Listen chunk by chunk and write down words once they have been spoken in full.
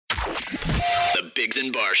Biggs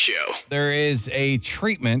and Barr Show. There is a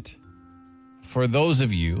treatment for those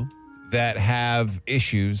of you that have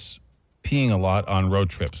issues peeing a lot on road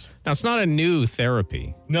trips. Now, it's not a new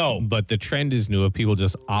therapy. No. But the trend is new of people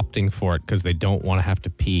just opting for it because they don't want to have to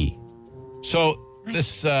pee. So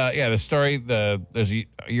this, the story, there's a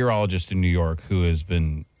urologist in New York who has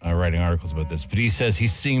been writing articles about this, but he says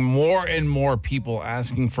he's seeing more and more people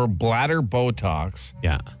asking for bladder Botox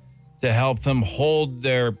to help them hold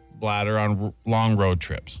their bladder on long road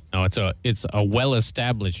trips. No, it's a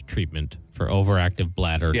well-established treatment for overactive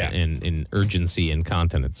bladder in urgency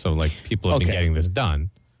incontinence. So, like, people have been getting this done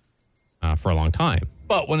for a long time.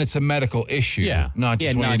 But when it's a medical issue, not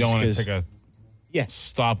just when you don't want to take a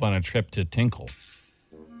stop on a trip to tinkle.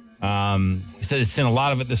 He said he's seen a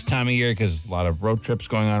lot of it this time of year because a lot of road trips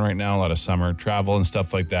going on right now, a lot of summer travel and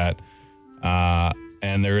stuff like that.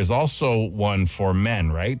 And there is also one for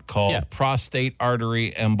men, right? Called prostate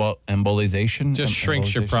artery embolization. Just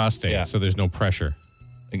shrinks your prostate so there's no pressure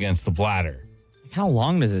against the bladder. How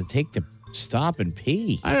long does it take to stop and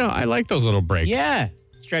pee? I don't know. I like those little breaks. Yeah.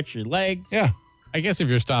 Stretch your legs. Yeah. I guess if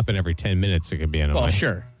you're stopping every 10 minutes, it could be annoying. Well,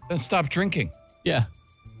 sure. Then stop drinking. Yeah.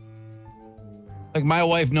 Like, my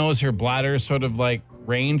wife knows her bladder sort of like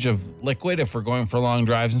range of liquid if we're going for long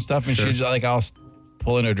drives and stuff. And she's like, I'll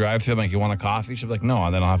pull in a drive-thru. I'm like, you want a coffee? She'll be like, no.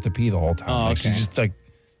 And then I'll have to pee the whole time. Oh, like, she just like,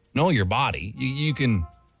 know your body. You can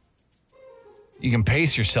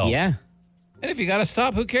pace yourself. Yeah. And if you got to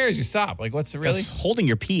stop, who cares? You stop. Like, what's the really? Holding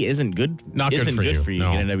your pee isn't good. Not good for you.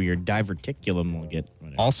 No. No. You know, your diverticulum will get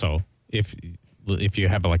whatever. Also, if you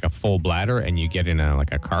have like a full bladder and you get in a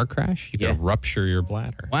car crash, you could rupture your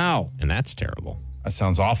bladder. Wow. And that's terrible. That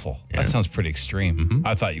sounds awful. Yeah. That sounds pretty extreme. Mm-hmm.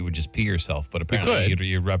 I thought you would just pee yourself, but apparently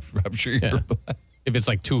you rupture your bladder. If it's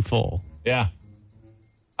like too full. Yeah.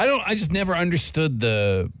 I just never understood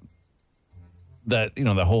the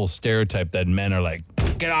whole stereotype that men are like,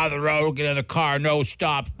 get out of the road, get in the car, no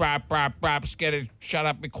stops, shut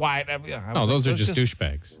up, be quiet. No, those are just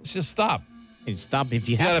douchebags. Let's just stop. And stop. If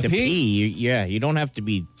you have to pee, you don't have to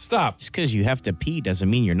be. Stop. Just because you have to pee doesn't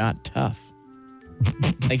mean you're not tough.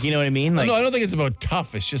 Like, you know what I mean? Like, no, I don't think it's about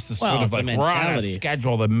tough. It's just the sort of it's like, we're on a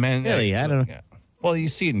schedule. The men. Really? I don't know. Yeah. Well, you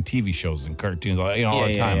see it in TV shows and cartoons all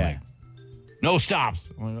the time. Like, no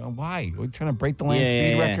stops. Why? Are you trying to break the land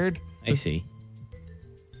speed record? I see.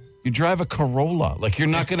 You drive a Corolla. Like, you're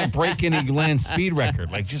not going to break any land speed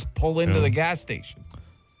record. Like, just pull into the gas station.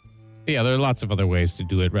 Yeah, there are lots of other ways to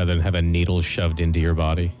do it rather than have a needle shoved into your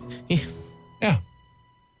body. Yeah.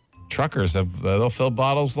 Truckers, they'll fill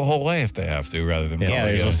bottles the whole way if they have to rather than...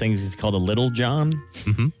 there's those things. It's called a Little John,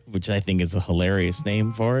 which I think is a hilarious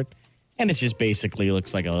name for it. And it's just basically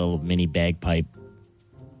looks like a little mini bagpipe.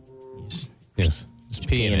 Just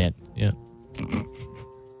pee in it. Yeah.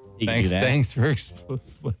 You can do that. Thanks for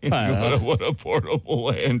explaining what a portable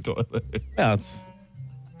land toilet. Well, it's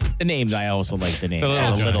the name. I also like the name. The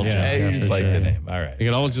Little John. Yeah, you just like the name. All right. You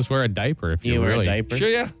can always just wear a diaper if You you wear really... a diaper? Sure,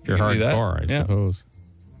 yeah. If you're You can do that. hardcore, I suppose.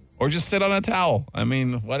 Or just sit on a towel. I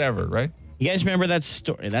mean, whatever, right? You guys remember that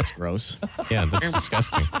story? That's gross. Yeah, that's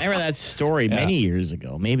disgusting. I remember that story many years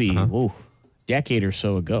ago, maybe decade or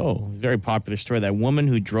so ago. Very popular story. That woman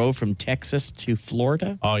who drove from Texas to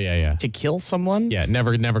Florida Oh, yeah. to kill someone. Yeah,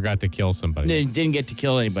 never got to kill somebody. Didn't get to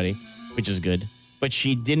kill anybody, which is good. But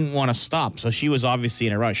she didn't want to stop. So she was obviously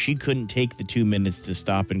in a rush. She couldn't take the 2 minutes to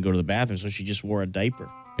stop and go to the bathroom. So she just wore a diaper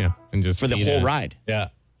Yeah, and just for the whole ride. Yeah.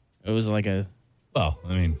 It was like a... Well,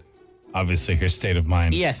 I mean, obviously her state of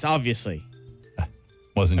mind Yes, obviously.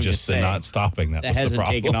 wasn't I'm just just the saying. not stopping. That was the hasn't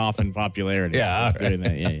problem. taken off in popularity. Yeah, Doing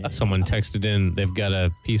that. Yeah. Someone texted in, they've got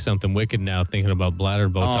to pee something wicked now, thinking about bladder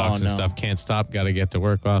Botox and no. stuff. Can't stop, got to get to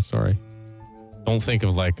work. Oh, sorry. Don't think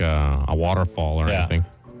of like a waterfall or anything.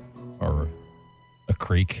 Or a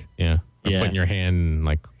creek. Yeah. Or putting your hand in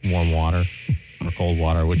like warm water or cold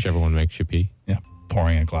water, whichever one makes you pee. Yeah.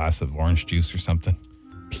 Pouring a glass of orange juice or something.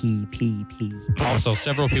 Pee. Also,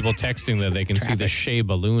 several people texting that they can see the Shea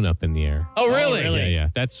balloon up in the air. Oh, really? Yeah.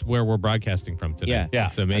 That's where we're broadcasting from today. Yeah.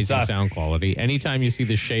 It's amazing That's us. sound quality. Anytime you see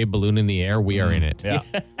the Shea balloon in the air, we are in it. Yeah.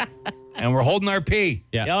 And we're holding our pee.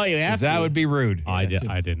 Yeah. Oh, you have 'Cause to. that would be rude. I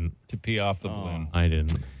didn't. To pee off the balloon. I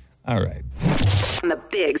didn't. All right. On the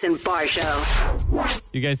Biggs and Barr Show.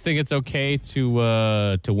 You guys think it's okay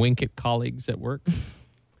to wink at colleagues at work?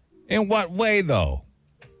 In what way, though?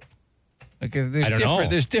 Like, know.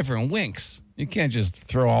 There's different winks. You can't just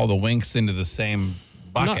throw all the winks into the same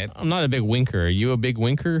bucket. I'm not a big winker. Are you a big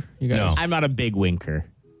winker? You guys? No. I'm not a big winker.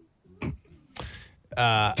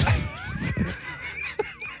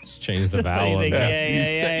 change the vowel. You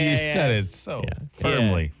said it so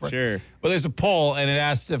firmly. Yeah, sure. Well, there's a poll, and it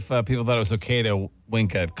asks if people thought it was okay to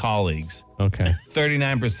wink at colleagues. Okay.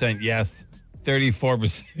 39% yes,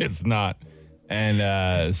 34% it's not. And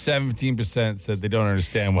 17% said they don't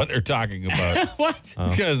understand what they're talking about. What?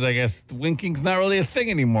 Because I guess winking's not really a thing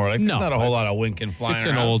anymore. Like, there's not a whole lot of winking flying It's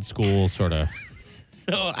around. an old school sort of.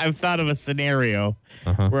 So I've thought of a scenario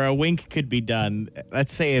where a wink could be done.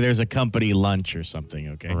 Let's say there's a company lunch or something,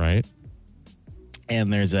 okay? Right.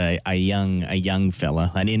 And there's a young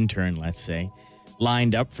fella, an intern, let's say,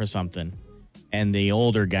 lined up for something. And the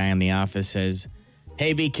older guy in the office says,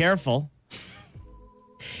 "Hey, be careful.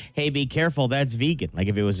 Hey, be careful, that's vegan." Like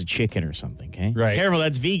if it was a chicken or something, okay? Right. Careful,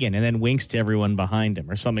 that's vegan. And then winks to everyone behind him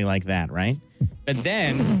or something like that, right? But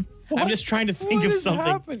then I'm just trying to think of something.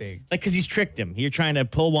 Happening? Like, because he's tricked him. You're trying to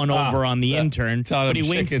pull one over on the intern, but he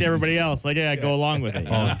winks to everybody else. Like, yeah, go along with it.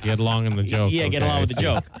 Oh, get along in the joke. Yeah, get Okay, along with I the see.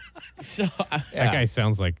 joke. So, That guy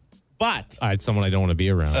sounds like but someone I don't want to be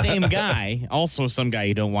around. same guy, also some guy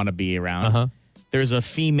you don't want to be around. There's a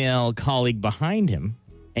female colleague behind him,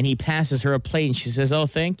 and he passes her a plate, and she says, "Oh,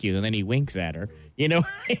 thank you," and then he winks at her. You know what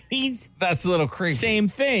I mean? That's a little creepy. Same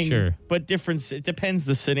thing, Sure. but different. It depends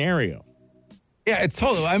the scenario. Yeah, it's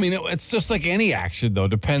totally. I mean, it's just like any action, though.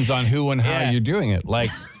 Depends on who and how you're doing it.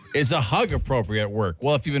 Like, is a hug appropriate at work?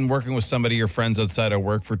 Well, if you've been working with somebody, your friends outside of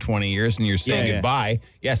work for 20 years, and you're saying goodbye,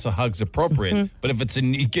 yes, a hug's appropriate. But if it's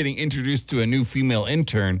getting introduced to a new female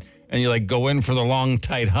intern, and you like go in for the long,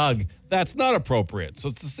 tight hug, that's not appropriate. So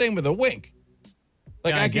it's the same with a wink.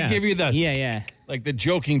 Like I could give you the like the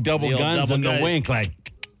joking double The old guns double and gun. the wink. Like,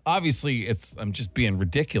 obviously, I'm just being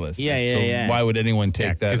ridiculous. Yeah, so yeah. why would anyone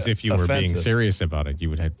take that? Because if you were being offensive? serious about it, you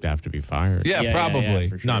would have to be fired. Yeah, probably.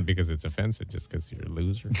 for sure. Not because it's offensive, just because you're a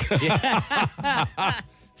loser.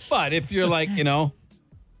 But if you're like,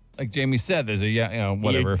 like Jamie said, there's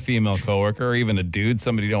a female coworker or even a dude,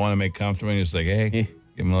 somebody you don't want to make comfortable, and you're just like, hey,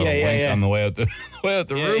 give him a little wink on the way out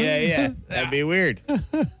the room. Yeah. That'd be weird.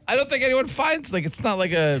 I don't think anyone finds it's not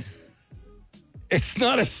like it's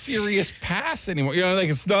not a serious pass anymore. Like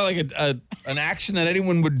it's not like an action that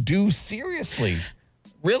anyone would do seriously.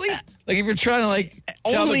 Really? Like if you're trying to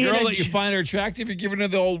tell the girl that you find her attractive, you're giving her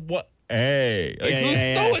the old what? Hey,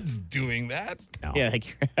 no one's doing that. No. Yeah, like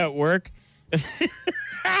you're at work.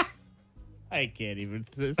 I can't even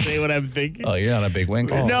say what I'm thinking. Oh, you're not a big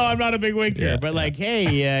winker. No, I'm not a big winker. But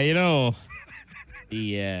hey,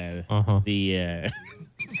 the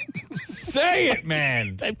say it,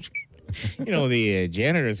 man. The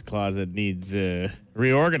janitor's closet needs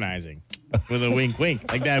reorganizing with a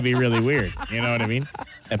wink. Like that'd be really weird. You know what I mean?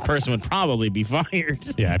 That person would probably be fired.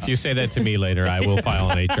 Yeah, if you say that to me later, I will file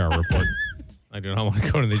an HR report. I do not want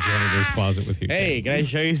to go to the janitor's closet with you. Hey, can I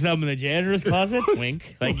show you something in the janitor's closet?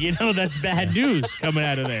 Wink. That's bad news coming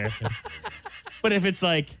out of there. But if it's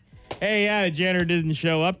like, hey, the janitor didn't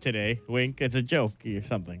show up today, wink, it's a joke or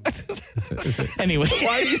something. Anyway.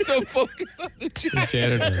 Why are you so focused on the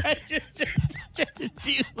janitor? I just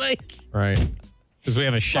do you like... Right. Because we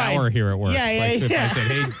have a shower here at work. Yeah. If I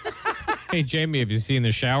said, hey, Jamie, have you seen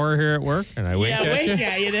the shower here at work? And I wink at you. Yeah, wink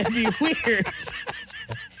at you, that'd be weird.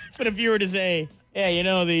 But if you were to say,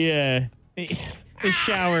 the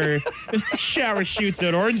shower shoots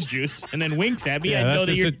out orange juice and then winks at me, I'd know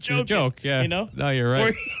that you're joking. Joke, yeah. No, you're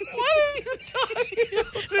right. What are you talking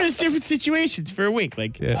about? There's different situations for a wink.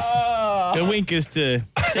 Like, the wink is to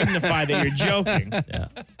signify that you're joking. Yeah.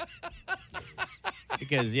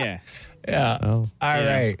 Because, Yeah. Oh. All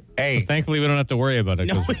right. Hey. Well, thankfully, we don't have to worry about it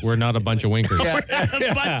because we're not a bunch of winkers. we're not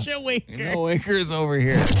a bunch of winkers. No winkers over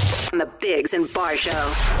here. On the Biggs and Bar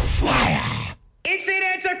Show. Instant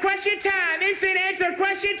answer question time. Instant answer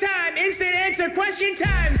question time. Instant answer question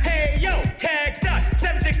time. Hey, yo, text us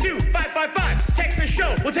 762-555. Text the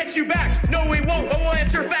show. We'll text you back. No, we won't, but we'll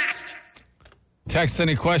answer fast. Text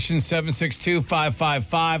any questions,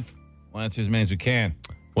 762-555. We'll answer as many as we can.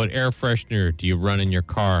 What air freshener do you run in your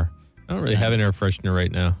car? I don't really have an air freshener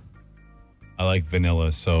right now. I like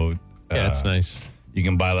vanilla, so... Yeah, it's nice. You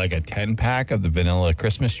can buy like a 10-pack of the vanilla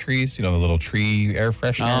Christmas trees, the little tree air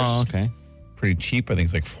fresheners. Oh, okay. Pretty cheap. I think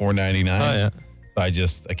it's like $4.99. Oh, yeah.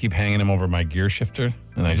 So I keep hanging them over my gear shifter,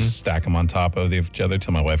 and I just stack them on top of each other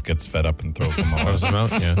till my wife gets fed up and throws them all. Throws them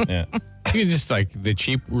out, yeah. Yeah. You can just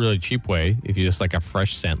the really cheap way, if you just like a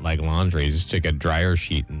fresh scent like laundry, just take a dryer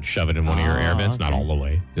sheet and shove it in one of your air vents, not all the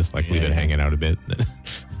way, just leave it hanging out a bit.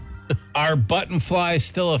 Are button flies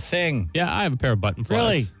still a thing? Yeah, I have a pair of button flies.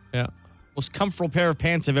 Really? Yeah. Most comfortable pair of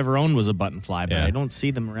pants I've ever owned was a button fly, but Yeah. I don't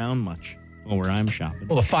see them around much where I'm shopping.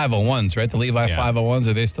 Well, the 501s, right? The Levi 501s,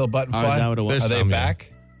 are they still button fly? Is that what it was? Are they Some,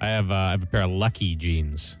 back? I have a pair of Lucky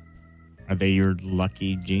jeans. Are they your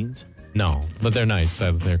lucky jeans? No, but they're nice.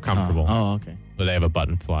 They're comfortable. Oh, okay. But they have a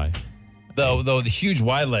button fly. Though the huge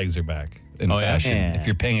wide legs are back in fashion. Yeah. If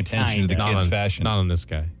you're paying attention to the kids' fashion. Not on this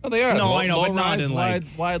guy. Oh, they are. No, I know, but not in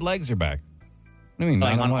wide legs are back. What do you mean?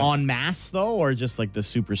 Like not on mass, though, or just like the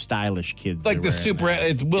super stylish kids? Like the super,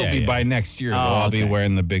 it will be by next year. They'll all be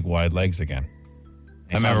wearing the big wide legs again.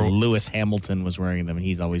 I remember Lewis Hamilton was wearing them, and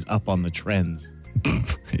he's always up on the trends.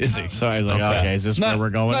 Is he? So I was like, okay, is this where we're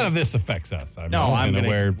going? None of this affects us. I'm going to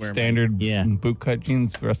wear standard bootcut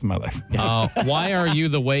jeans the rest of my life. Why are you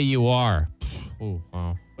the way you are? Ooh,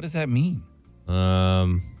 wow. What does that mean?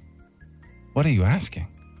 What are you asking?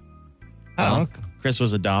 Chris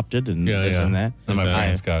was adopted and this and that. And my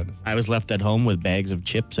parents I was left at home with bags of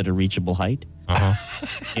chips at a reachable height. I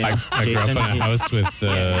grew up in a house with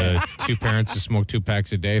two parents who smoked 2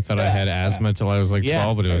 packs a day. Thought I had asthma until I was like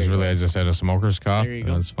 12, but it was really, I just had a smoker's cough. And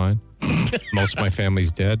that's fine. Most of my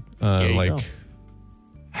family's dead.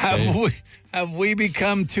 Have we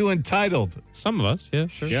become too entitled? Some of us, yeah,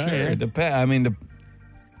 sure. I mean,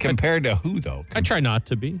 compared to who, though? I try not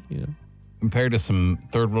to be, Compared to some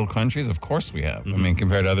third world countries, of course we have. I mean,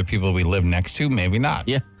 compared to other people we live next to, maybe not.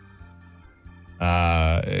 Yeah.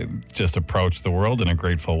 Just approach the world in a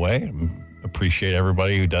grateful way. Appreciate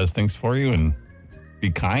everybody who does things for you and be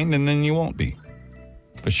kind, and then you won't be.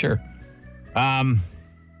 But sure.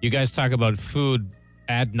 You guys talk about food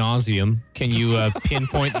ad nauseum. Can you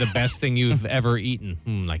pinpoint the best thing you've ever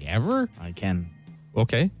eaten? Like ever? I can.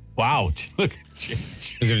 Okay. Wow.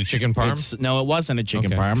 Is it a chicken parm? No, it wasn't a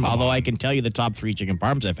chicken parm. Although I can tell you the top 3 chicken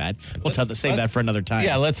parms I've had. Save that for another time.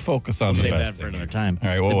 Yeah, let's focus on the save best that for another time. All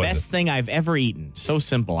right, what the was best thing I've ever eaten. So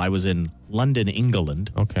simple. I was in London,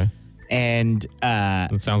 England. Okay. And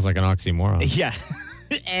it sounds like an oxymoron. Yeah.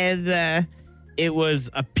 And it was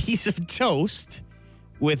a piece of toast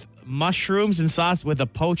with mushrooms and sauce with a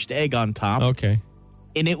poached egg on top. Okay.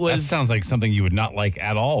 And it was... That sounds like something you would not like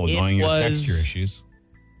at all, knowing your texture issues.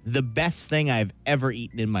 The best thing I've ever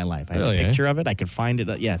eaten in my life. I have Really, a picture of it. I could find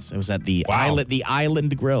it. Yes, it was at the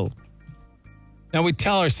Island Grill. Now, we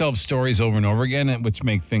tell ourselves stories over and over again, which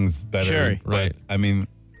make things better. Sure. Right. I mean,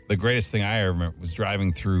 the greatest thing I remember was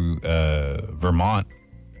driving through Vermont,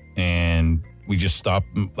 and we just stopped,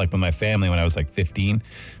 like with my family when I was like 15,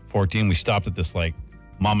 14, we stopped at this like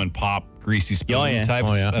mom and pop greasy spoon type.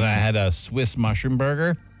 And I had a Swiss mushroom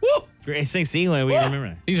burger. Woo! Greatest thing. See, we remember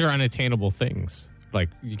that. These are unattainable things. Like,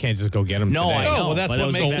 you can't just go get them today. I know. Well, that's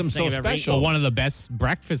what makes them so special. Well, one of the best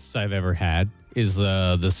breakfasts I've ever had is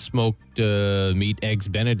the smoked meat eggs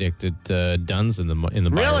Benedict at Dunn's in the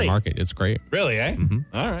Bladder market. It's great. Really, eh?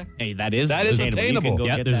 Mm-hmm. All right. Hey, that is attainable.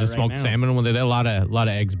 Yeah, there's a smoked salmon one. There are a lot of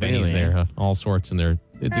eggs Bennies there, all sorts, and they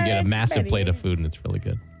get a massive plate of food, and it's really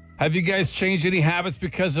good. Have you guys changed any habits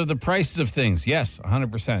because of the prices of things? Yes,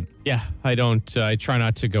 100%. Yeah, I don't. I try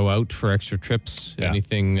not to go out for extra trips. Yeah.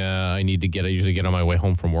 Anything I need to get, I usually get on my way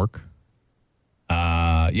home from work.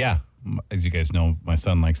 Yeah. As you guys know, my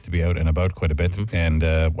son likes to be out and about quite a bit, and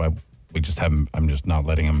we just haven't. I'm just not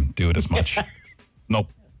letting him do it as much. Nope.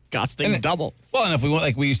 Costing double. Well, and if we went,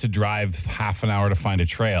 like we used to drive half an hour to find a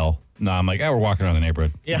trail. No, I'm like, we're walking around the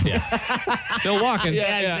neighborhood. Yeah. Still walking.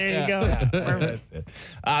 There you go. Yeah. Perfect.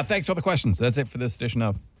 Thanks for all the questions. That's it for this edition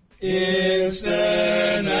of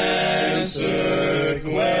Instant Answer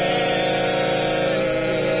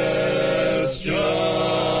Question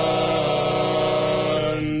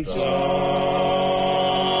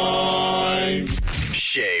Time.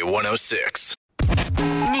 Shay 106.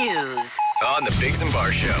 News. On the Biggs and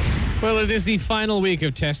Bar Show. Well, it is the final week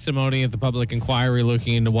of testimony at the public inquiry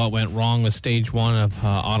looking into what went wrong with Stage 1 of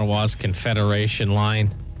Ottawa's Confederation Line.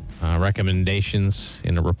 Recommendations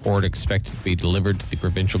in a report expected to be delivered to the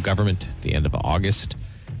provincial government at the end of August.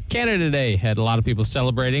 Canada Day had a lot of people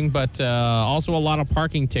celebrating, but also a lot of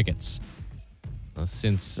parking tickets.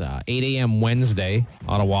 Since 8 a.m. Wednesday,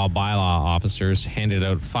 Ottawa bylaw officers handed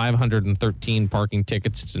out 513 parking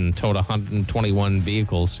tickets and towed 121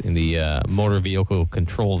 vehicles in the motor vehicle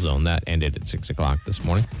control zone. That ended at 6 o'clock this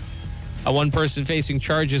morning. One person facing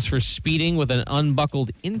charges for speeding with an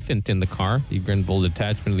unbuckled infant in the car. The Grenville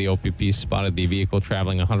detachment of the OPP spotted the vehicle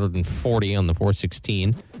traveling 140 on the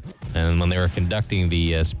 416. And when they were conducting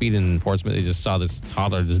the speed enforcement, they just saw this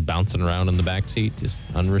toddler just bouncing around in the back seat, just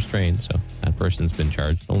unrestrained. So that person's been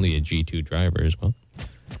charged. Only a G2 driver as well.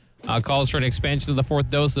 Calls for an expansion of the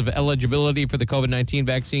 4th dose of eligibility for the COVID-19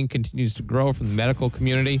 vaccine continues to grow from the medical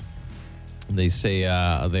community. They say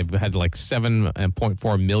they've had like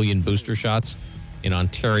 7.4 million booster shots in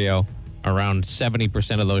Ontario. Around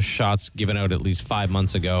 70% of those shots given out at least 5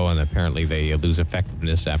 months ago, and apparently they lose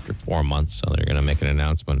effectiveness after 4 months. So they're going to make an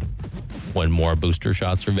announcement when more booster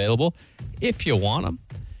shots are available. if you want them.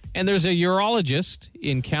 And there's a urologist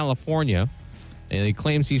in California, and he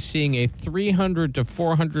claims he's seeing a 300 to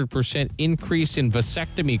 400% increase in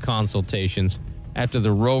vasectomy consultations after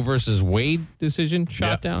the Roe versus Wade decision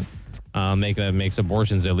shot down. That makes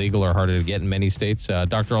abortions illegal or harder to get in many states.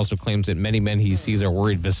 Doctor also claims that many men he sees are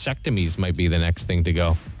worried vasectomies might be the next thing to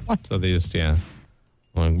go. What? So they just,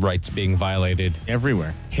 rights being violated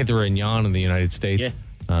everywhere, hither and yon in the United States.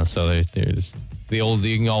 Yeah. So they're just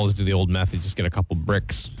you can always do the old method, just get a couple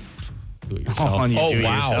bricks. Do it yourself. Do it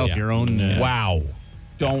yourself, Yeah. your own. Wow.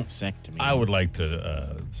 Don't. Vasectomy. I would like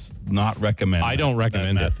to not recommend. I don't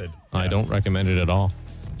recommend that it. method. I don't recommend it at all.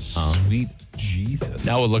 Sweet Jesus.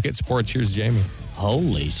 Now we'll look at sports. Here's Jamie.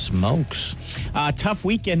 Holy smokes. Tough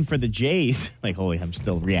weekend for the Jays. I'm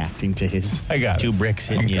still reacting to his two bricks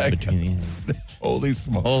hitting you between the Holy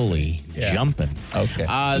smokes. Holy jumping. Okay.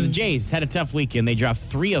 The Jays had a tough weekend. They dropped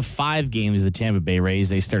 3 of 5 games of the Tampa Bay Rays.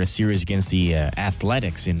 They start a series against the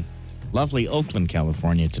Athletics in lovely Oakland,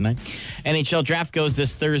 California tonight. NHL draft goes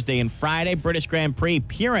this Thursday and Friday. British Grand Prix,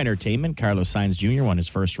 pure entertainment. Carlos Sainz Jr. won his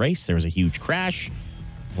first race. There was a huge crash.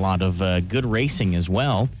 A lot of good racing as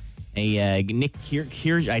well. Nick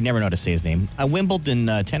I never know how to say his name. A Wimbledon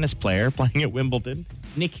tennis player playing at Wimbledon.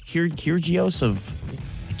 Nick Kyrgios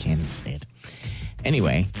I can't even say it.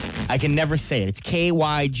 Anyway, I can never say it. It's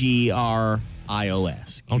Kygrios.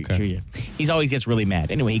 Okay. He always gets really mad.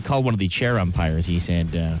 Anyway, he called one of the chair umpires. He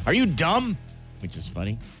said, "Are you dumb?" Which is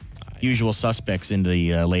funny. Usual suspects in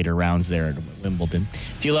the later rounds there at Wimbledon.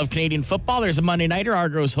 If you love Canadian football, there's a Monday Nighter.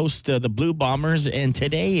 Argos host the Blue Bombers, and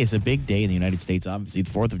today is a big day in the United States, obviously, the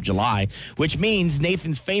 4th of July, which means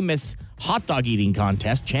Nathan's famous hot dog eating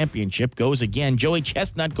contest championship goes again. Joey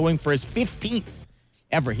Chestnut going for his 15th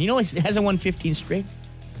ever. You know he hasn't won 15 straight?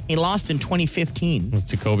 He lost in 2015. Was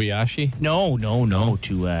it to Kobayashi? No,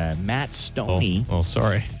 to Matt Stoney. Oh,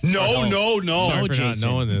 sorry. No. Sorry for Jason.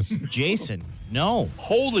 not knowing this. Jason, no.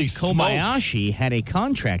 Holy Kobayashi had a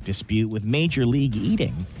contract dispute with Major League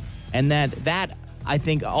Eating, and that I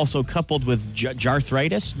think also coupled with jaw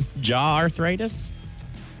arthritis,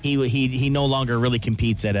 he no longer really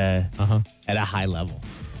competes at a high level.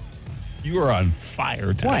 You are on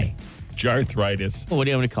fire today. Why? Jarthritis. Well, what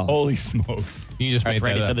do you want to call it? Holy smokes. You just made that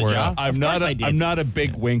Arthritis up of the word jaw? up. I'm not a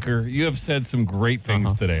big winker. You have said some great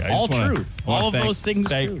things today. All true. All of those things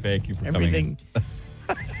true. Thank you for Everything.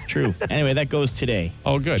 True. Anyway, that goes today.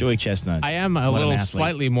 Oh, good. Joey Chestnut. I am a little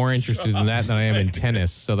slightly more interested in that than I am in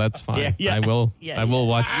tennis, so that's fine. Yeah. I will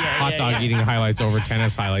watch hot dog eating highlights over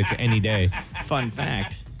tennis highlights any day. Fun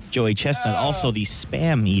fact, Joey Chestnut also the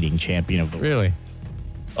spam eating champion of the world. Really?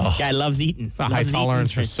 Guy loves eating. It's a high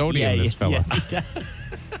tolerance for sodium, this fella. Yes, he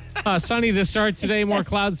does. Sunny to start today. More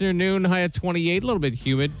clouds near noon. High at 28. A little bit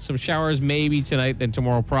humid. Some showers maybe tonight. Then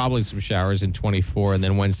tomorrow probably some showers in 24. And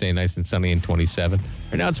then Wednesday nice and sunny in 27.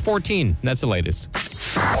 Right now it's 14. That's the latest.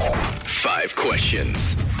 5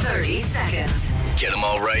 questions. 30 seconds. Get them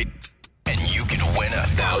all right, and you can win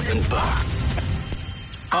 $1,000.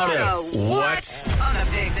 What? On the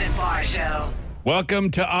Biggs and Bar Show. Welcome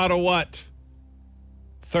to OttaWHAT.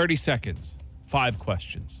 30 seconds. 5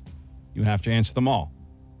 questions. You have to answer them all.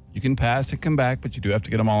 You can pass and come back, but you do have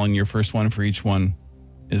to get them all in. Your first one for each one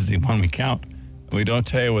is the one we count. And we don't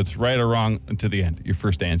tell you what's right or wrong until the end. Your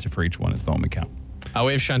first answer for each one is the one we count.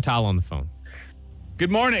 We have Chantal on the phone.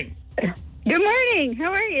 Good morning. Good morning.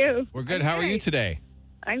 How are you? We're good. How are you today?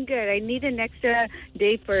 I'm good. I need an extra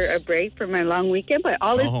day for a break for my long weekend, but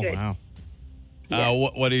all is good.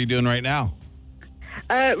 Wow. What are you doing right now?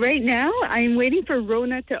 Right now, I'm waiting for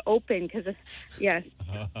Rona to open because, yes.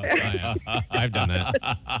 I've done that.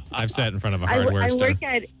 I've sat in front of a hardware store.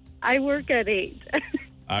 I work at 8.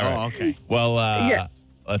 All right. Okay. Well,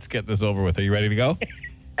 let's get this over with. Are you ready to go?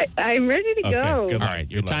 I'm ready to go. Good All luck.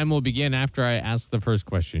 right. Your Good luck. time will begin after I ask the first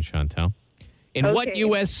question, Chantal. In what Okay.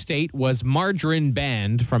 U.S. state was margarine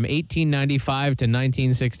banned from 1895 to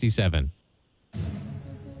 1967?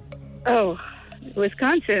 Oh,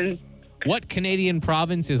 Wisconsin. What Canadian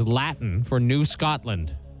province is Latin for New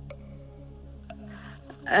Scotland?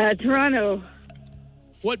 Toronto.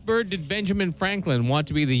 What bird did Benjamin Franklin want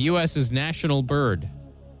to be the U.S.'s national bird?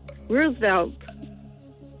 Roosevelt.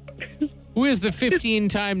 Who is the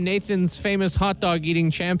 15-time Nathan's famous hot dog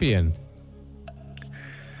eating champion?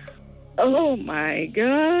 Oh, my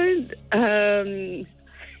God. I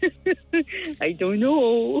don't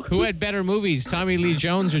know. Who had better movies, Tommy Lee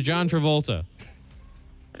Jones or John Travolta?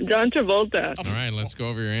 John Travolta. All right, let's go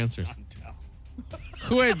over your answers.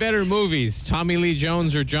 Who had better movies, Tommy Lee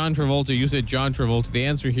Jones or John Travolta? You said John Travolta. The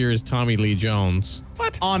answer here is Tommy Lee Jones.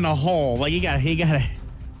 What? On the whole, like he got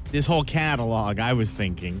this whole catalog, I was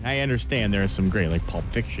thinking. I understand there are some great, like Pulp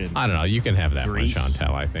Fiction. I don't know. You can have that Grease. one,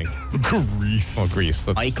 Chantel, I think. Grease. Well, Grease.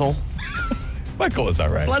 Michael. Michael was all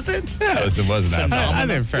right. Was it? Yeah, it wasn't that bad.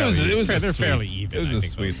 They're fairly, they're fairly even. It was a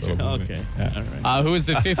sweet little movie. Okay. Yeah. All right. Who is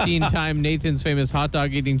the 15-time Nathan's Famous hot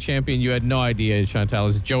dog eating champion? You had no idea, Chantal.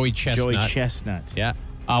 It's Joey Chestnut. Joey Chestnut. Yeah.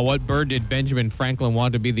 What bird did Benjamin Franklin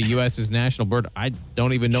want to be the U.S.'s national bird? I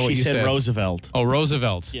don't even know what you said. She said Roosevelt. Oh,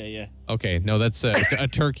 Roosevelt. Yeah. Okay. No, that's a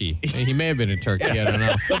turkey. He may have been a turkey. I don't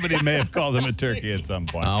know. Somebody may have called him a turkey at some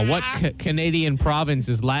point. What Canadian province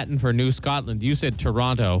is Latin for New Scotland? You said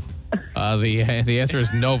Toronto. The answer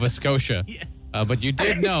is Nova Scotia. But you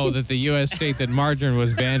did know that the U.S. state that margarine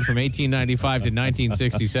was banned from 1895 to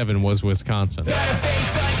 1967 was Wisconsin.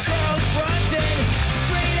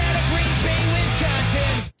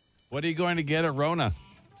 What are you going to get at Rona?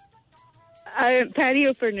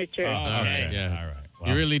 Patio furniture. All right. Yeah. All right. Well,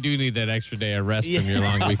 You really do need that extra day of rest from your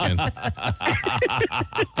long weekend.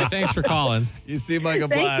 But thanks for calling. you seem like a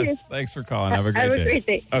Thank blast. you. Thanks for calling. Have a great Have day. a great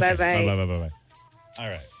day. Okay. Bye-bye. Bye. All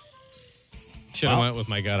right. Should have went with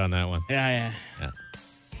my gut on that one. Yeah.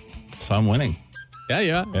 So I'm winning. Yeah.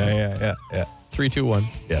 Yeah. 3-2-1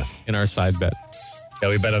 Yes. in our side bet. Yeah,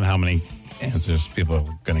 we bet on how many answers people are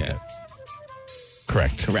going to get.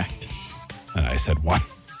 Correct. And I said one.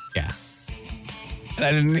 Yeah.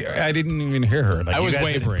 And I didn't even hear her. Like, I was you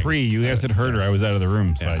guys wavering. You guys had heard her. I was out of the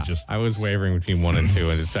room, so Yeah. I was wavering between 1 and 2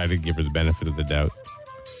 and decided to give her the benefit of the doubt.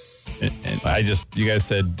 you guys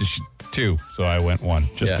said 2, so I went 1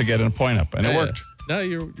 just to get a point up, and it worked. No,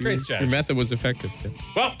 your method was effective. Yeah.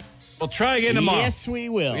 Well, we'll try again tomorrow. Yes, we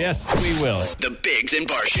will. Yes, we will. The Biggs and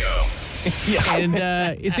Bar Show. And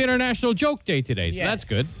it's International Joke Day today, so that's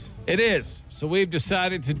good. It is. So we've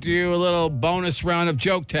decided to do a little bonus round of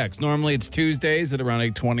joke text. Normally it's Tuesdays at around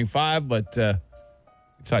 8:25, but we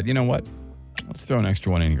thought, you know what? Let's throw an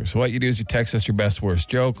extra one in here. So what you do is you text us your best, worst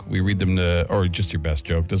joke. We read them or just your best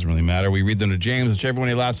joke. Doesn't really matter. We read them to James. Whichever one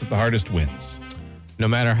he laughs at the hardest wins. No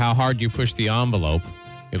matter how hard you push the envelope,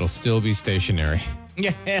 it'll still be stationary.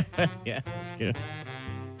 Yeah. That's good.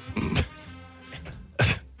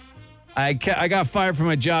 I got fired from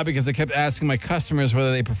my job because I kept asking my customers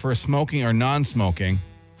whether they prefer smoking or non-smoking.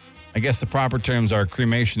 I guess the proper terms are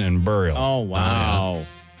cremation and burial. Oh, wow.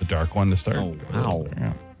 The dark one to start. Oh, wow.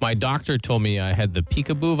 Yeah. My doctor told me I had the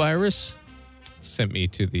peekaboo virus. Sent me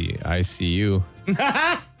to the ICU.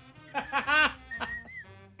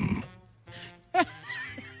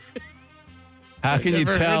 How can you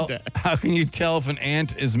tell? How can you tell if an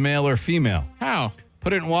ant is male or female? How?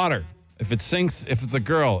 Put it in water. If it sinks, if it's a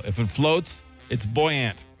girl. If it floats, it's boy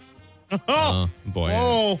ant. Boy.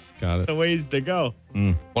 Oh, Got the it. ways to go.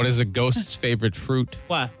 What is a ghost's favorite fruit?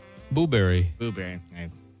 What? Blueberry. Blueberry.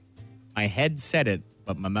 My head said it,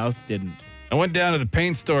 but my mouth didn't. I went down to the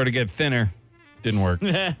paint store to get thinner. Didn't work.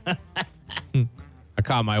 I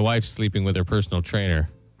caught my wife sleeping with her personal trainer.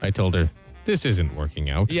 I told her, this isn't working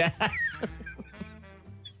out. Yeah.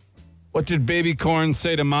 What did baby corn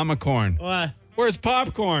say to mama corn? What? Where's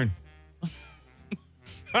popcorn?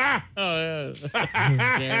 Oh, yeah.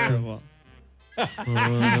 Terrible.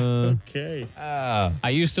 Okay. I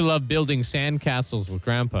used to love building sandcastles with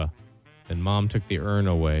Grandpa. Then Mom took the urn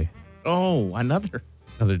away. Oh, another.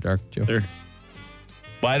 Another dark joke.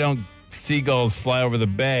 Why don't seagulls fly over the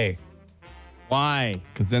bay? Why?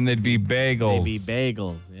 Because then they'd be bagels. Baby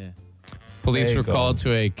bagels, yeah. Police were Bagel. called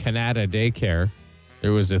to a Canada daycare.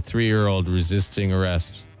 There was a 3-year-old resisting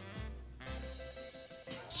arrest.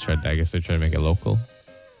 I guess they're trying to make it local.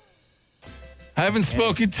 I haven't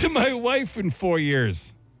spoken to my wife in 4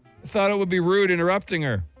 years. I thought it would be rude interrupting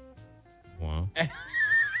her. Wow.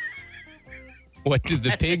 What did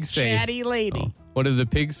the pig say? Chatty lady. Oh, what did the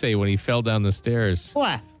pig say when he fell down the stairs?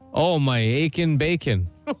 What? Oh, my aching bacon.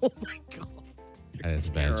 Oh, my God. That is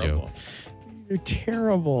a bad joke. You're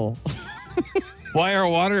terrible. Why are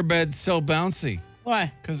water beds so bouncy?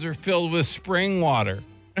 Why? Because they're filled with spring water.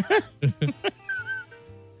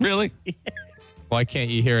 Really? Why can't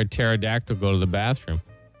you hear a pterodactyl go to the bathroom?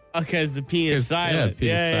 Because the P is silent. Yeah, P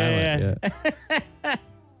is silent. Yeah.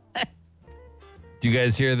 Do you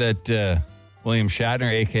guys hear that William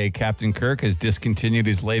Shatner, a.k.a. Captain Kirk, has discontinued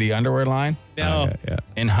his lady underwear line? No. Yeah.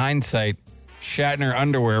 In hindsight, Shatner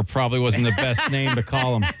Underwear probably wasn't the best name to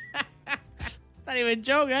call him. It's not even a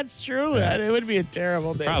joke. That's true. It would be a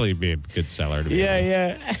terrible thing. Probably be a good seller to be.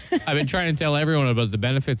 Yeah. I've been trying to tell everyone about the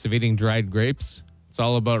benefits of eating dried grapes. It's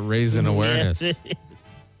all about raising awareness. Yes, it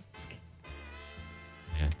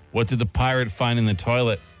is. What did the pirate find in the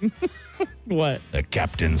toilet? What? The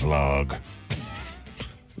captain's log.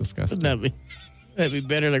 It's disgusting. That'd be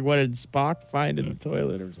better. Like, what did Spock find in the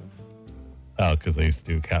toilet or something? Oh, because I used to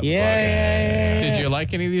do Captain Yeah. Did you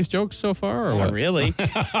like any of these jokes so far, or Not what? really.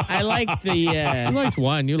 I liked the You liked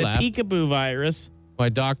one. You the laughed. peekaboo virus. My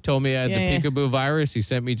doc told me I had the peekaboo virus. He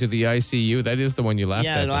sent me to the ICU. That is the one you laughed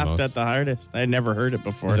Yeah, at I the laughed most. at the hardest. I'd never heard it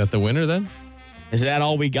before. Is that the winner then? Is that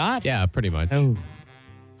all we got? Yeah, pretty much. Oh.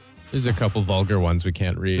 There's a couple vulgar ones we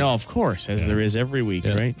can't read. No, of course, as there is every week,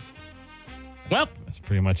 Yeah. right? Well, That's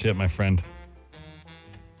pretty much it, my friend.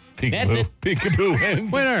 Peekaboo. That's it. Peekaboo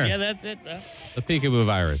wins. Winner. yeah, that's it. The peekaboo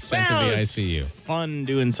virus sent to the it's ICU. fun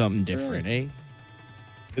doing something different, eh?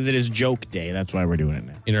 Because it is joke day. That's why we're doing it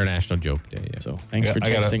now. International Joke Day. Yeah. So thanks for I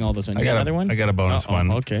got texting all this. I got another one? I got a bonus Oh, one.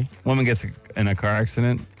 okay. Woman gets in a car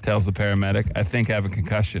accident, tells the paramedic, I think I have a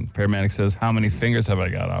concussion. Paramedic says, how many fingers have I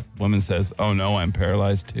got up? Woman says, oh no, I'm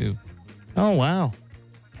paralyzed too. Oh, wow.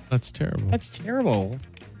 That's terrible. That's terrible.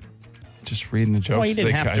 Just reading the jokes. Well, you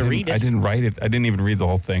didn't have to read it. I didn't write it. I didn't even read the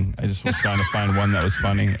whole thing. I just was trying to find one that was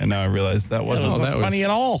funny, and now I realized that wasn't. That was funny at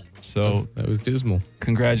all. So, That was dismal.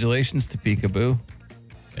 congratulations to Peekaboo.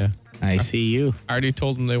 Yeah. I see you. I already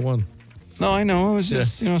told them they won. No, I know. It was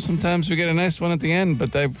just, sometimes we get a nice one at the end,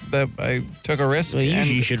 but I took a risk. Well, and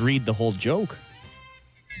usually you should read the whole joke.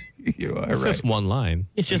 you are It's right. just one line.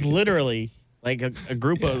 It's just literally like a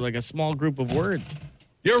group of, like a small group of words.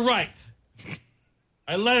 You're right.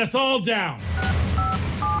 I let us all down.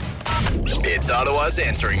 It's Ottawa's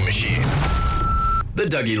answering machine. The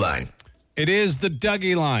Dougie line. It is the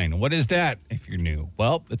Dougie line. What is that, if you're new?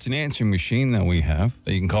 Well, it's an answering machine that we have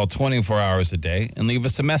that you can call 24 hours a day and leave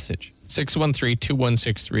us a message.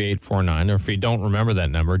 613-216-3849. Or if you don't remember that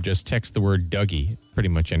number, just text the word Dougie, pretty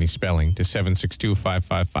much any spelling, to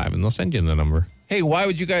 762-555, and they'll send you the number. Hey, why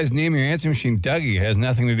would you guys name your answering machine Dougie? It has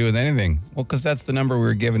nothing to do with anything. Well, because that's the number we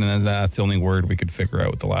were given, and that's the only word we could figure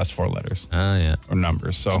out with the last four letters Ah, yeah. or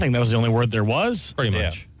numbers. So I think that was the only word there was. Pretty yeah.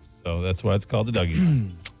 much. So that's why it's called the Dougie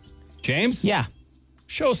line. James? Yeah.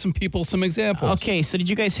 Show some people some examples. Okay, so did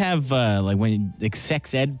you guys have like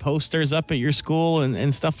sex ed posters up at your school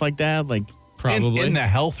and stuff like that? Like Probably. In the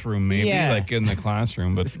health room, maybe, Yeah. like in the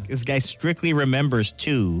classroom. But this guy strictly remembers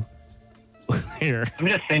two. Here. I'm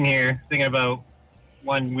just sitting here thinking about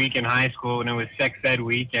one week in high school when it was sex ed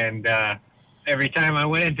week, and every time I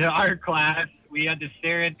went into art class, we had to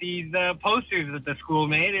stare at these posters that the school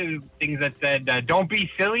made. It was things that said, don't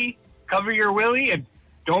be silly, cover your willy, and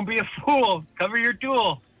don't be a fool, cover your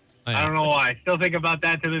tool. I don't know why. Still think about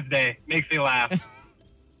that to this day. Makes me laugh.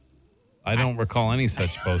 I don't recall any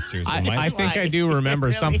such posters. in my I school. think I do remember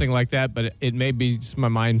Really? something like that, but it may be just my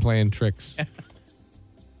mind playing tricks.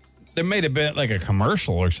 There made a bit like a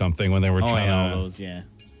commercial or something when they were trying all to, those, yeah.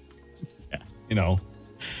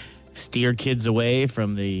 Steer kids away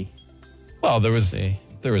from the. Well, there was See.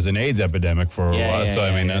 there was an AIDS epidemic for a Yeah, while, yeah, so I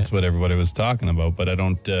yeah, mean yeah. that's what everybody was talking about. But I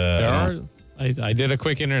don't. I did a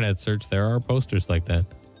quick internet search. There are posters like that.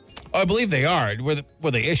 I believe they are.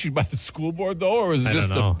 Were they issued by the school board though, or was it I just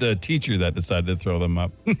don't know. the teacher that decided to throw them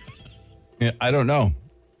up? Yeah, I don't know.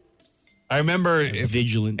 I remember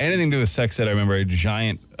Vigilant. anything to do with sex ed. I remember a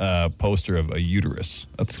giant poster of a uterus.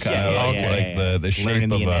 That's kind of like the shape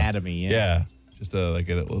Learning of the anatomy, yeah. just like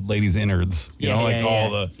a lady's innards. You know, like all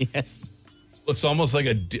the. Yes. Looks almost like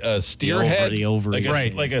a steer head. The ovary.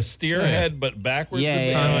 Like like a steer head, but backwards. Yeah, a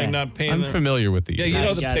bit, yeah, like yeah. not paying. I'm the- familiar with these. Yeah, you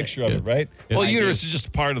know the Got it. picture of it, right? Well, I uterus do. is just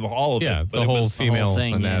a part of all of Yeah, it. but the it whole was- female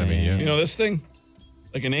thing, anatomy. yeah. Yeah. You know this thing,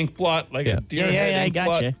 like an ink blot, like Yeah. a deer Yeah, head I ink blot.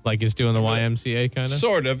 gotcha. Like it's doing the YMCA kind of?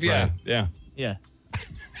 Sort of, yeah, Right. yeah. Yeah.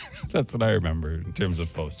 That's what I remember in terms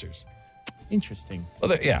of posters. Interesting.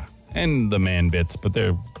 Well, yeah, and the man bits, but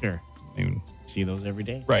they're Sure. I mean, See those every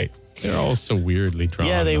day. right. They're all so weirdly drawn.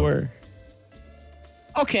 Yeah, they though. were.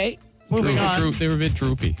 Okay. Moving on. They were a bit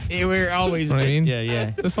droopy. They were always. Know what I mean? Yeah.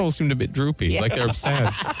 This whole seemed a bit droopy, like they're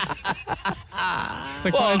sad. It's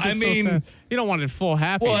like, Well, why is it I so mean- sad? You don't want it full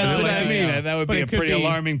happy. Well, that's you what know? I mean. That would But be it a could pretty be-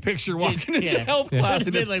 alarming picture walking into yeah. health Yeah. class and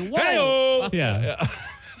It's it's like, like, whoa. hey Yeah.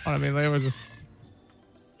 I mean, there was just.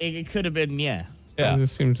 It could have been, yeah. Yeah. It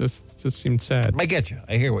just seemed sad. I get you.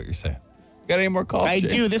 I hear what you're saying. Got any more calls? I do.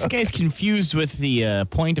 James? This guy's confused with the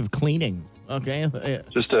point of cleaning. Okay.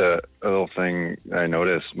 Just a little thing I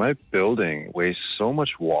noticed. My building wastes so much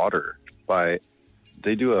water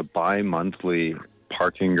they do a bi-monthly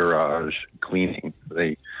parking garage cleaning.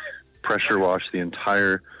 They pressure wash the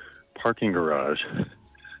entire parking garage.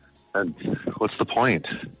 And what's the point?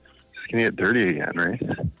 It's going to get dirty again, right?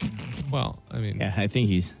 Well, I mean, Yeah, I think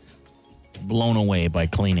he's blown away by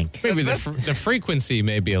cleaning. maybe the frequency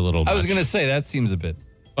may be a little much. I was going to say that seems a bit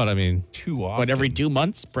But I mean, too often. But every 2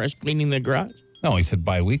 months, press cleaning the garage? No, he said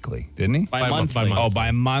bi-weekly, didn't he? Bi-monthly. Bi-monthly. Oh,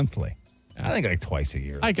 bi-monthly. I think like twice a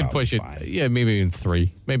year. is I could probably push it. fine. Yeah, maybe even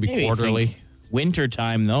 3, maybe Maybe quarterly. think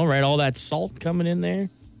Wintertime, though, right? All that salt coming in there.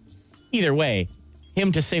 Either way,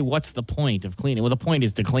 him to say, what's the point of cleaning? Well, the point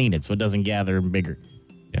is to clean it so it doesn't gather bigger.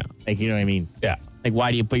 Yeah. Like, you know what I mean? Yeah. Like,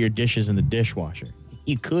 why do you put your dishes in the dishwasher?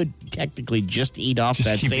 You could technically just eat off Just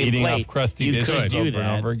that keep same eating plate. off crusty You dishes could do over and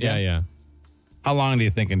that. over again. Yeah. How long do you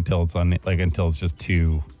think until it's until it's just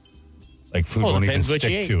too, like food Well, won't even depends what you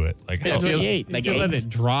stick ate. to it? Like, Depends what you ate. If Like you let eggs. it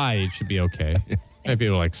dry, it should be okay. Might be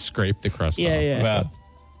able to like scrape the crust off. well,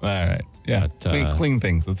 all right. Yeah. But, clean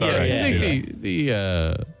things. That's all right. yeah. I to do think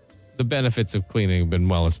the benefits of cleaning have been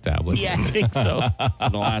well established. Yeah, I think so. For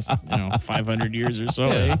the last 500 years or so.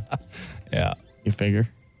 Yeah. Eh? Yeah. You figure.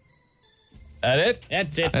 That it?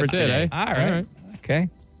 That's it for That's today. it, eh? All right. Okay.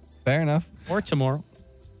 Fair enough. Or tomorrow.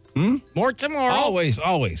 More tomorrow. Always.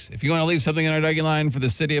 If you want to leave something in our DUGY line for the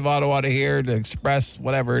city of Ottawa to hear, to express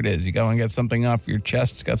whatever it is, you go and get something off your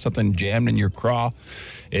chest, got something jammed in your craw,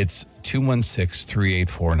 it's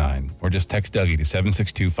 216-3849. Or just text DUGY to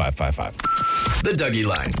 762-555. The Dougie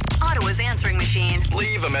Line. Ottawa's answering machine.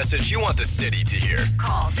 Leave a message you want the city to hear.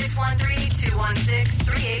 Call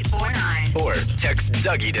 613-216-3849. Or text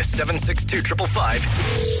Dougie to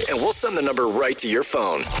 762-555, and we'll send the number right to your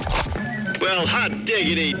phone. Well, hot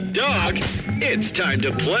diggity dog, it's time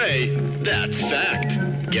to play That's Fact.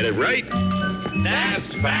 Get it right?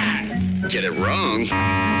 That's fact. Get it wrong?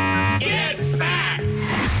 Get fact.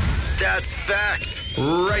 That's Fact.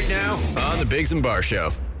 Right now on the Biggs and Bar Show.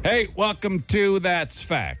 Hey, welcome to That's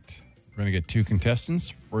Fact. We're going to get 2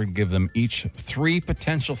 contestants. We're going to give them each 3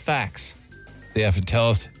 potential facts. They have to tell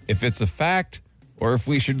us if it's a fact or if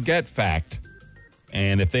we should get fact.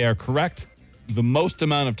 And if they are correct the most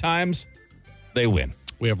amount of times, they win.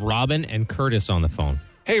 We have Robin and Curtis on the phone.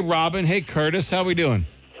 Hey, Robin. Hey, Curtis. How we doing?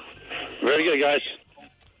 Very good, guys.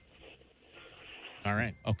 All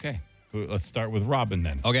right. Okay. Let's start with Robin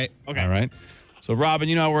then. Okay. All right. So, Robin,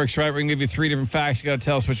 you know how it works, right? We're going to give you 3 different facts. You got to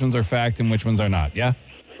tell us which ones are fact and which ones are not, yeah?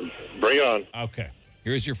 Bring it on. Okay.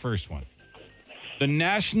 Here's your first one. The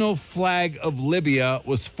national flag of Libya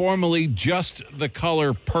was formerly just the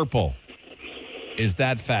color purple. Is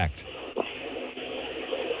that fact?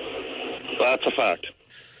 That's a fact.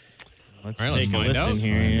 Let's All right, let's take a find listen out.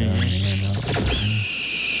 here.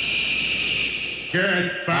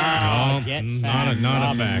 Get fact. Get Not a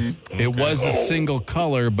Robin. fact. It was a single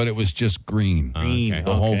color, but it was just green. Green. Okay.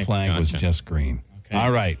 The whole Okay. flag was Gotcha. just green. Okay.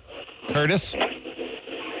 All right. Curtis?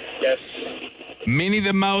 Yes. Minnie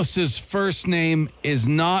the Mouse's first name is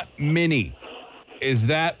not Minnie. Is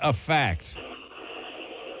that a fact?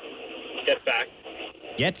 Get back.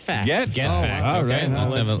 Get fact. Get fact. All Okay, right.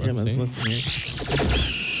 let's have a- let's listen here.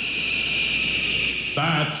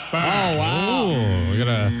 That's fact. Oh, wow. Oh, we got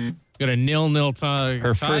a 0-0 tie.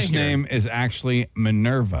 Her first name is actually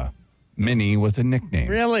Minerva. Minnie was a nickname.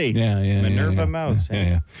 Really? Yeah. Minerva Mouse. Yeah, eh?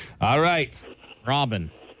 yeah. All right. Robin.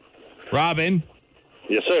 Robin,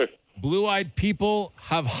 Yes, sir. blue-eyed people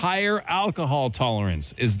have higher alcohol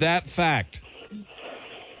tolerance. Is that fact?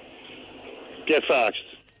 Get facts.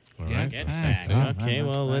 All right. Get fact. Okay,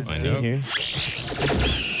 well, let's see here.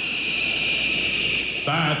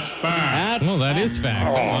 That's fact. Well, that is fact.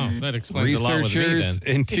 Oh, wow. That explains a lot with me Researchers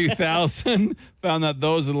then. in 2000 found that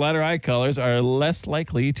those with letter eye colors are less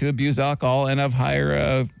likely to abuse alcohol and have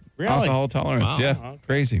higher alcohol tolerance. Wow. Yeah, Okay.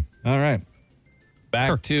 crazy. All right.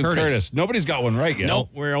 Back to Curtis. Curtis. Nobody's got one right yet. Nope,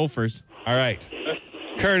 we're offers. All right.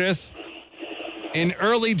 Curtis, in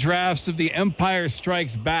early drafts of The Empire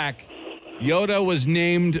Strikes Back, Yoda was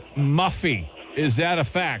named Muffy. Is that a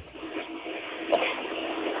fact?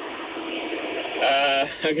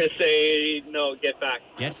 I'm going to say no, get back.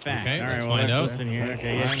 Get fact. Okay, All let's right, well, find out. listen here.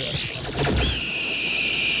 Okay, yeah.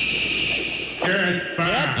 Get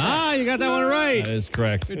fact. Ah, you got that one right. That is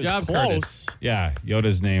correct. Good job, Curtis. Close. Yeah,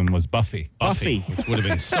 Yoda's name was Buffy. Buffy. Which would have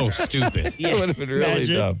been so stupid. That would have been really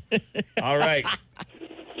Imagine. dumb. All right.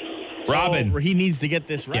 Robin. So, he needs to get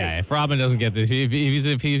this right. Yeah, if Robin doesn't get this, if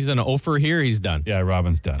he's an offer here, he's done. Yeah,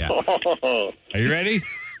 Robin's done. Yeah. Are you ready?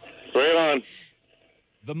 Bring it on.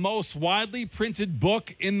 The most widely printed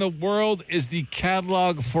book in the world is the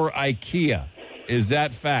catalog for IKEA. Is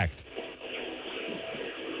that fact?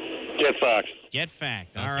 Get facts. Get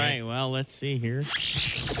fact. All Okay. right, well, let's see here.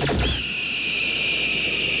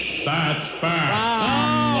 That's fact.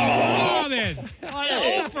 Robin,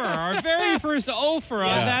 an offer. Our very first offer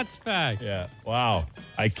on That's Fact. Yeah. Wow.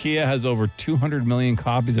 IKEA has over 200 million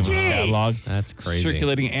copies of its catalog. That's crazy.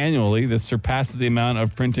 Circulating annually. This surpasses the amount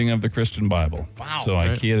of printing of the Christian Bible. Wow. So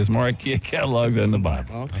IKEA, there's more IKEA catalogs than the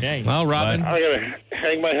Bible. Okay. Well, Robin, I'm going to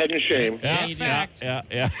hang my head in shame. Yeah. you do.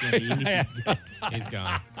 Yeah. he's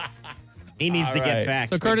gone. He needs to All get right. fact.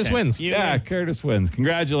 So Curtis Big time. wins. You Yeah, win. Curtis wins.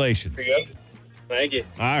 Congratulations. Thank Thank you.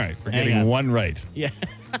 All right, for getting one right. Yeah.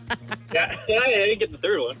 Yeah, I didn't get the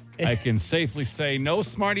third one. I can safely say no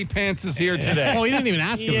smarty pants is here today. Oh, you didn't even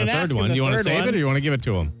ask him the third one. Do you want to save it or you want to give it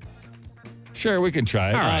to him? Sure, we can try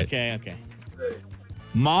it. All right. Okay.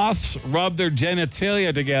 Moths rub their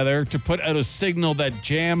genitalia together to put out a signal that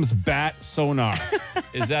jams bat sonar.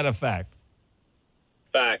 Is that a fact?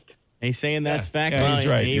 Fact. He's saying that's fact. Yeah, he's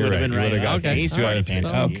right. He You're would have right. been You right. would've got Okay. it. He's All right. smarty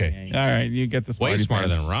pants. Okay. All right. You get the Way smarty smarter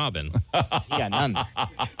pants. than Robin. He got none.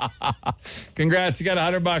 Congrats. You got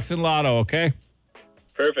 $100 in lotto, okay?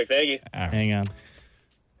 Perfect. Thank you. Hang on.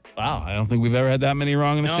 Wow. I don't think we've ever had that many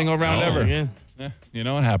wrong in a single round ever. Yeah. Yeah. You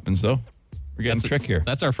know what happens, though? We're getting trickier.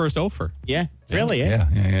 That's our first offer. Yeah. Really?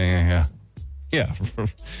 Eh? Yeah.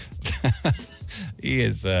 He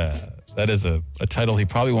is... that is a title he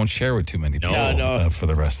probably won't share with too many people for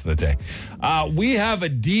the rest of the day. We have a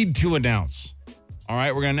deed to announce. All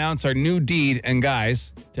right, we're going to announce our new deed. And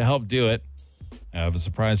guys, to help do it, I have a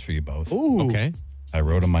surprise for you both. Ooh. Okay. I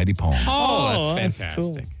wrote a mighty poem. Oh, that's that's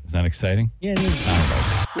fantastic. cool. Isn't that exciting? Yeah, it is.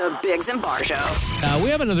 The Biggs and Bar Show. We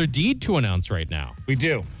have another deed to announce right now. We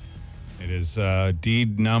do. It is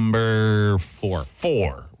deed number 4.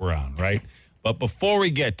 4 we're on, right? But before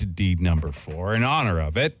we get to deed number 4, in honor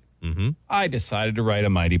of it, I decided to write a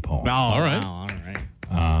mighty poem. All right. All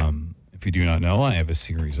right. If you do not know, I have a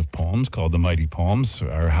series of poems called the Mighty Poems.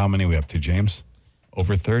 Or how many are we up to, James?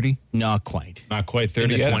 Over 30? Not quite. Not quite 30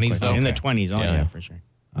 In the yet? 20s, though. In the 20s. Oh, yeah, for sure.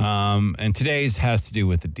 And today's has to do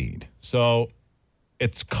with the deed. So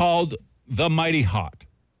it's called The Mighty Hot.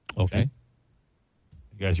 Okay.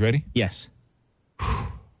 You guys ready? Yes.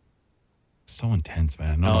 So intense,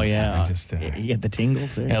 man. Oh, yeah. I just, You get the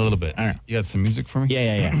tingles there? yeah, a little bit. All right. You got some music for me?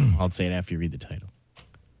 Yeah. I'll say it after you read the title.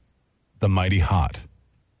 The Mighty Hot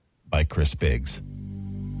by Chris Biggs.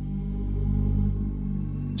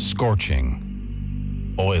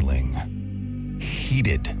 Scorching, boiling,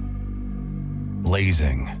 heated,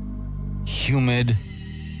 blazing, humid,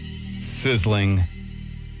 sizzling,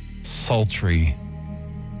 sultry,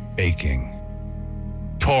 baking,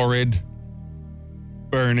 torrid,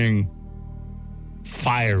 burning,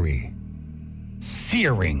 fiery,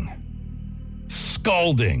 searing,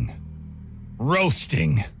 scalding,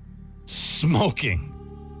 roasting, smoking,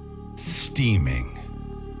 steaming.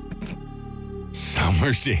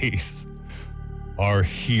 Summer days are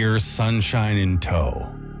here, sunshine in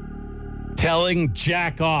tow. Telling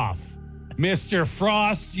Jack off, Mr.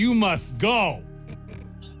 Frost, you must go.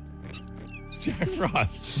 Jack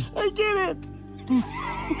Frost. I get it.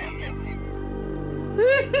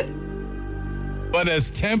 But as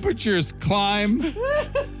temperatures climb,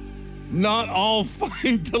 not all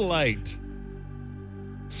find delight.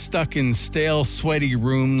 Stuck in stale, sweaty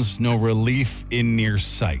rooms, no relief in near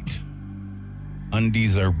sight.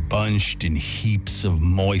 Undies are bunched in heaps of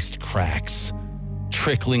moist cracks,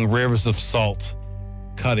 trickling rivers of salt,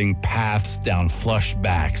 cutting paths down flush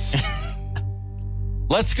backs.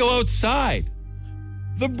 Let's go outside.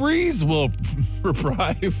 The breeze will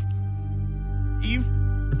reprieve.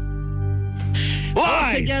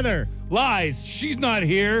 Lies! Together. Lies. She's not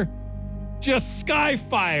here. Just sky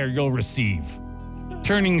fire you'll receive.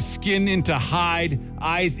 Turning skin into hide,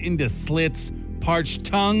 eyes into slits, parched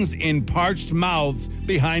tongues in parched mouths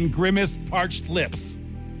behind grimaced parched lips.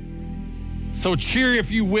 So cheer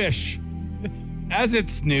if you wish. As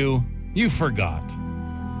it's new, you forgot.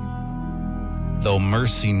 Though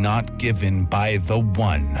mercy not given by the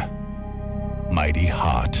one, Mighty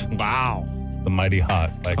Hot. Wow. The Mighty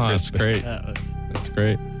Hot by Chris. That's great. That's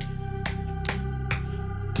great.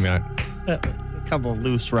 A couple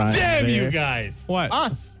loose rhymes. Damn there. you guys. What?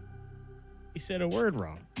 Us. You said a word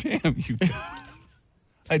wrong. Damn you guys.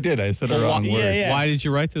 I did. I said a wrong word. Yeah. Why did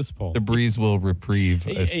you write this poem? The breeze will reprieve.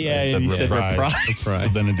 I said you said reprise. So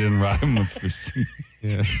then it didn't rhyme with receive.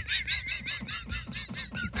 Yeah.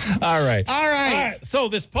 All right. So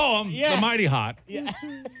this poem, The Mighty Hot,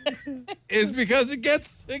 is because it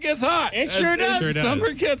gets hot. It sure does. Sure does.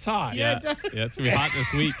 Summer gets hot. Yeah, it's going to be hot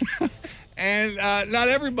this week. And not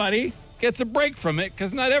everybody gets a break from it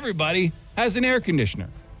because not everybody has an air conditioner.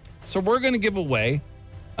 So we're going to give away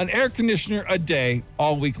an air conditioner a day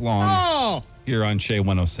all week long here on Shea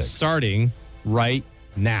 106. Starting right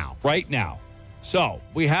now. Right now. So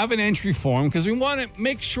we have an entry form because we want to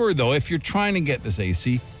make sure, though, if you're trying to get this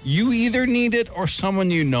AC, you either need it or someone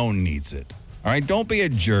you know needs it. All right? Don't be a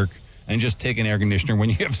jerk and just take an air conditioner when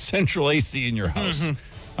you have central AC in your house.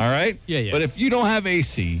 All right? Yeah. But if you don't have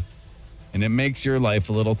AC and it makes your life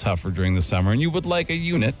a little tougher during the summer and you would like a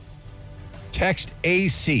unit, text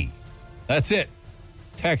AC. That's it.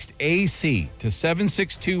 Text AC to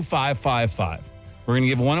 762-555. We're going to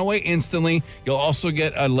give one away instantly. You'll also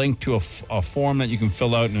get a link to a form that you can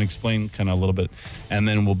fill out and explain kind of a little bit. And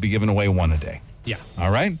then we'll be giving away one a day. Yeah.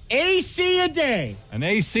 All right? AC a day. An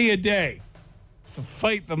AC a day to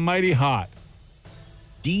fight the mighty hot.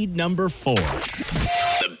 Deed number 4.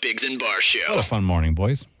 The Biggs and Bar Show. What a fun morning,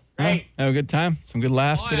 boys. Right. Have a good time? Some good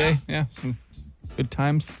laughs today? Yeah, some good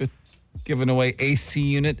times. Good. Giving away AC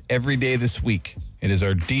unit every day this week. It is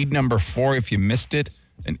our deed number 4. If you missed it,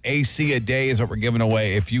 an AC a day is what we're giving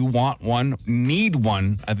away. If you want one, need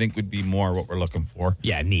one, I think would be more what we're looking for.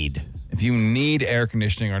 Yeah, need. If you need air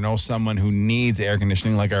conditioning or know someone who needs air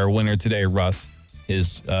conditioning, like our winner today, Russ,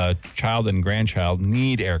 his child and grandchild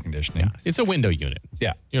need air conditioning. Yeah. It's a window unit.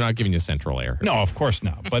 Yeah. You're not giving you central air. No, of course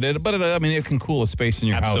not. But it can cool a space in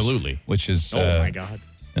your house. Absolutely. Which is, oh my God.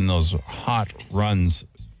 And those hot runs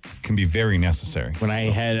can be very necessary. When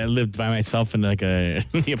I lived by myself in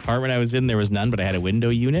the apartment I was in, there was none, but I had a window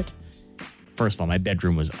unit. First of all, my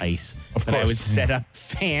bedroom was ice. Of course. I would set up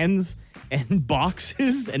fans and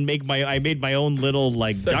boxes and I made my own little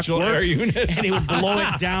Central ductwork air unit. and it would blow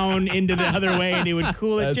it down into the other way and it would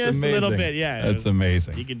cool it That's just amazing. a little bit. Yeah. That's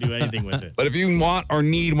amazing. You can do anything with it. But if you want or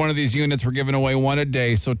need one of these units, we're giving away one a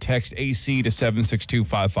day. So text AC to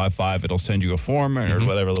 762-555. It'll send you a form or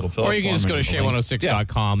whatever little fill. Or you can just go to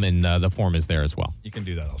shay106.com and the form is there as well. You can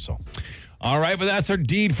do that also. All right, but that's our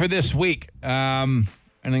deed for this week.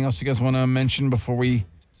 Anything else you guys want to mention before we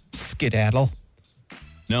skedaddle?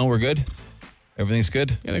 No, we're good? Everything's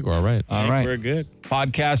good? Yeah, I think we're all right. All right. We're good.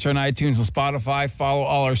 Podcasts are on iTunes and Spotify. Follow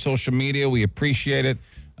all our social media. We appreciate it.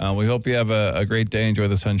 We hope you have a great day. Enjoy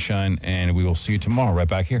the sunshine, and we will see you tomorrow right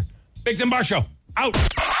back here. Biggs and Bar Show, out.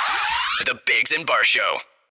 The Biggs and Bar Show.